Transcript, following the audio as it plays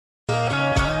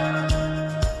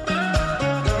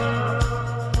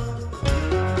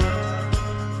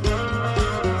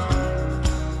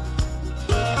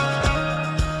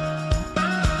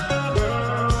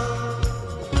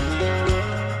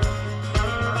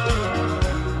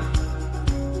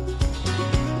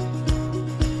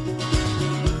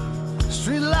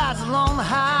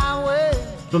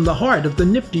From the heart of the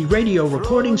nifty radio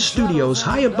recording studios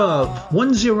high above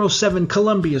 107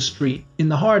 Columbia Street in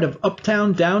the heart of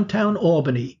uptown downtown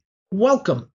Albany,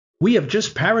 welcome. We have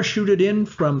just parachuted in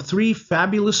from 3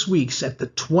 fabulous weeks at the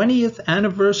 20th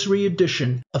anniversary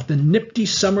edition of the Nifty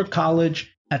Summer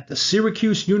College at the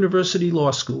Syracuse University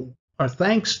Law School. Our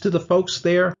thanks to the folks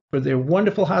there for their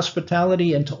wonderful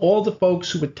hospitality and to all the folks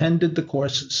who attended the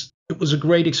courses. It was a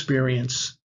great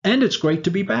experience, and it's great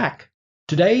to be back.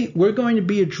 Today, we're going to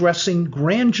be addressing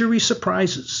grand jury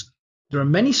surprises. There are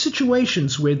many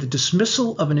situations where the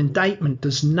dismissal of an indictment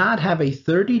does not have a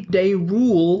 30-day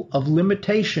rule of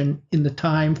limitation in the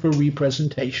time for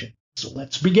representation. So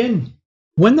let's begin.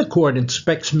 When the court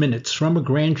inspects minutes from a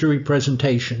grand jury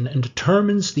presentation and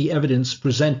determines the evidence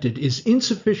presented is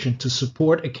insufficient to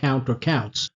support a count or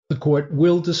counts, the court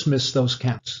will dismiss those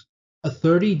counts. A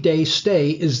 30-day stay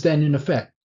is then in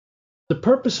effect. The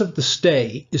purpose of the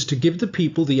stay is to give the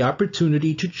people the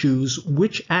opportunity to choose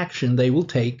which action they will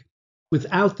take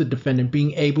without the defendant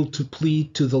being able to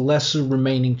plead to the lesser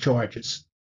remaining charges.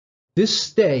 This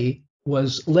stay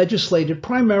was legislated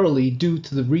primarily due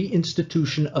to the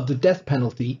reinstitution of the death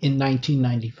penalty in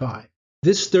 1995.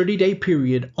 This 30-day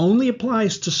period only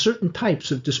applies to certain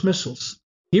types of dismissals.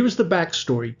 Here is the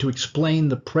backstory to explain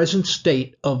the present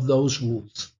state of those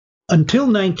rules. Until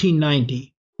 1990,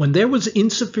 when there was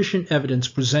insufficient evidence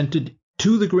presented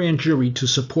to the grand jury to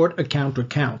support a count or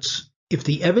counts, if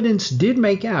the evidence did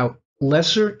make out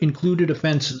lesser included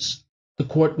offenses, the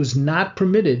court was not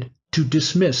permitted to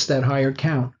dismiss that higher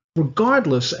count,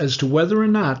 regardless as to whether or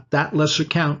not that lesser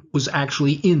count was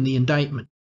actually in the indictment.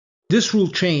 This rule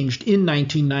changed in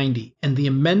 1990, and the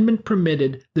amendment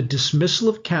permitted the dismissal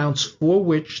of counts for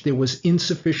which there was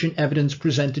insufficient evidence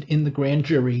presented in the grand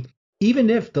jury,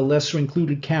 even if the lesser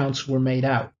included counts were made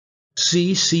out.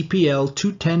 See CPL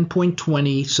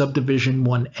 210.20 subdivision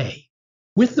 1A.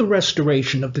 With the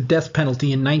restoration of the death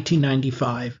penalty in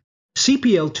 1995,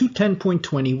 CPL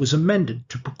 210.20 was amended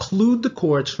to preclude the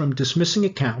courts from dismissing a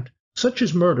count, such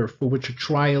as murder for which a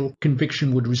trial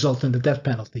conviction would result in the death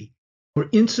penalty, for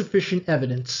insufficient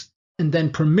evidence, and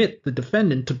then permit the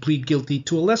defendant to plead guilty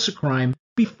to a lesser crime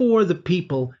before the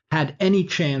people had any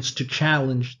chance to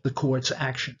challenge the court's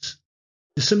actions.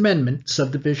 This amendment,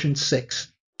 subdivision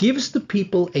 6, gives the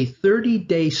people a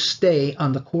 30-day stay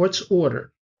on the court's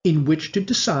order in which to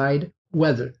decide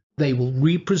whether they will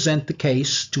represent the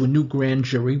case to a new grand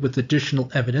jury with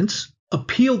additional evidence,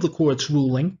 appeal the court's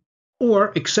ruling,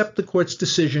 or accept the court's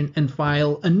decision and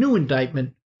file a new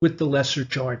indictment with the lesser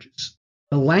charges.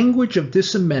 The language of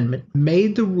this amendment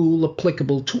made the rule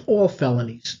applicable to all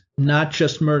felonies, not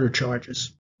just murder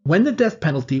charges. When the death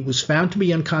penalty was found to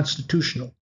be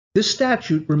unconstitutional, this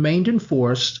statute remained in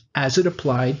force as it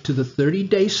applied to the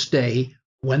 30-day stay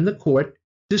when the court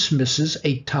dismisses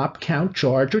a top count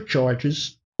charge or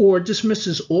charges, or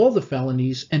dismisses all the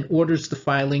felonies and orders the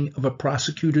filing of a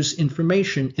prosecutor's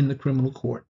information in the criminal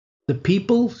court. The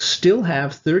people still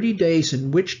have 30 days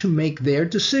in which to make their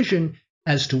decision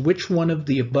as to which one of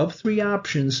the above 3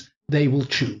 options they will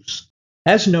choose.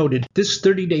 As noted, this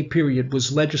 30-day period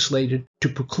was legislated to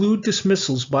preclude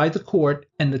dismissals by the court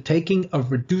and the taking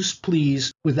of reduced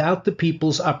pleas without the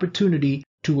people's opportunity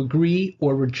to agree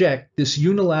or reject this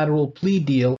unilateral plea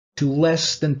deal to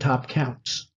less than top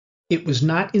counts. It was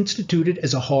not instituted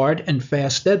as a hard and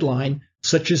fast deadline,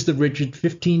 such as the rigid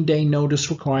 15-day notice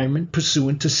requirement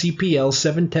pursuant to CPL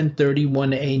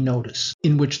 71031A notice,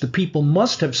 in which the people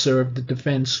must have served the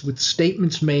defense with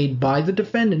statements made by the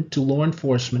defendant to law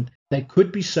enforcement that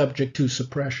could be subject to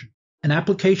suppression. An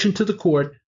application to the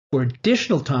court for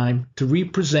additional time to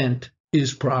represent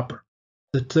is proper.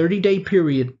 The 30-day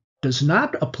period does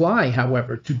not apply,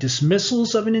 however, to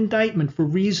dismissals of an indictment for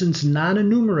reasons not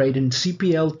enumerated in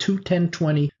CPL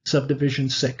 210.20 subdivision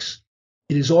 6.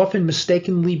 It is often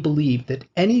mistakenly believed that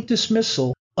any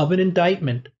dismissal of an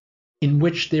indictment in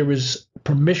which there is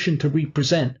permission to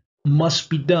represent must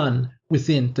be done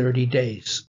within 30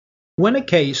 days. When a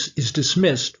case is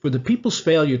dismissed for the people's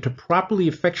failure to properly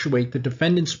effectuate the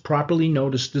defendant's properly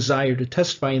noticed desire to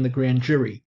testify in the grand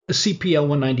jury, a CPL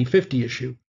 19050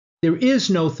 issue, there is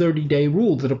no 30-day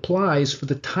rule that applies for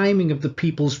the timing of the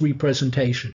people's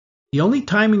representation. The only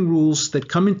timing rules that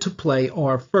come into play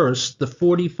are, first, the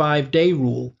 45-day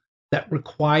rule that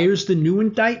requires the new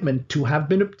indictment to have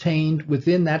been obtained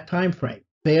within that time frame.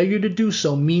 Failure to do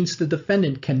so means the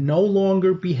defendant can no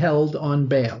longer be held on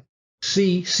bail.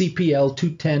 See CPL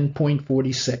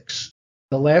 210.46.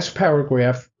 The last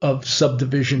paragraph of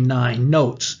subdivision 9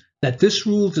 notes that this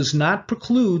rule does not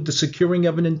preclude the securing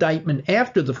of an indictment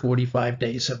after the 45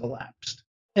 days have elapsed.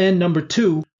 And number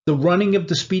 2, the running of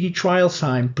the speedy trial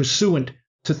time pursuant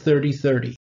to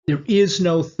 3030. There is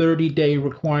no 30-day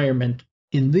requirement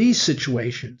in these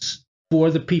situations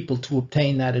for the people to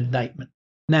obtain that indictment.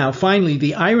 Now, finally,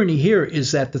 the irony here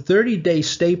is that the 30-day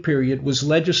stay period was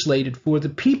legislated for the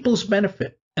people's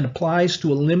benefit and applies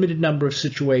to a limited number of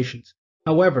situations.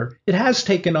 However, it has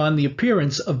taken on the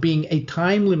appearance of being a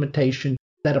time limitation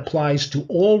that applies to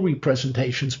all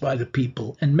representations by the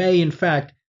people and may, in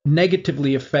fact,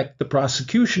 negatively affect the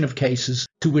prosecution of cases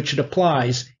to which it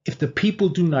applies if the people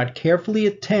do not carefully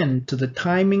attend to the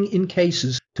timing in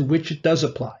cases to which it does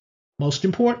apply. Most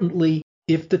importantly,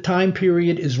 if the time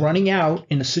period is running out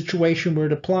in a situation where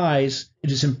it applies,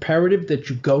 it is imperative that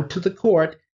you go to the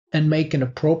court and make an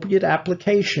appropriate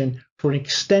application for an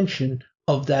extension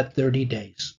of that 30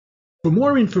 days. For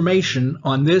more information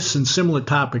on this and similar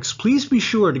topics, please be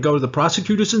sure to go to the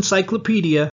Prosecutor's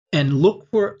Encyclopedia and look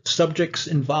for subjects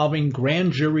involving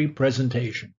grand jury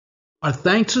presentation. Our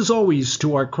thanks as always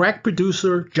to our crack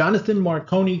producer, Jonathan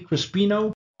Marconi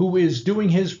Crispino, who is doing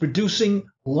his producing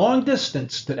long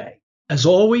distance today. As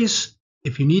always,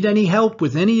 if you need any help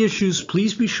with any issues,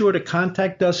 please be sure to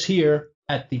contact us here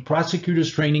at the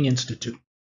Prosecutors Training Institute.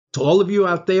 To all of you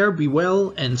out there, be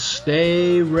well and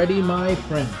stay ready, my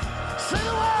friend.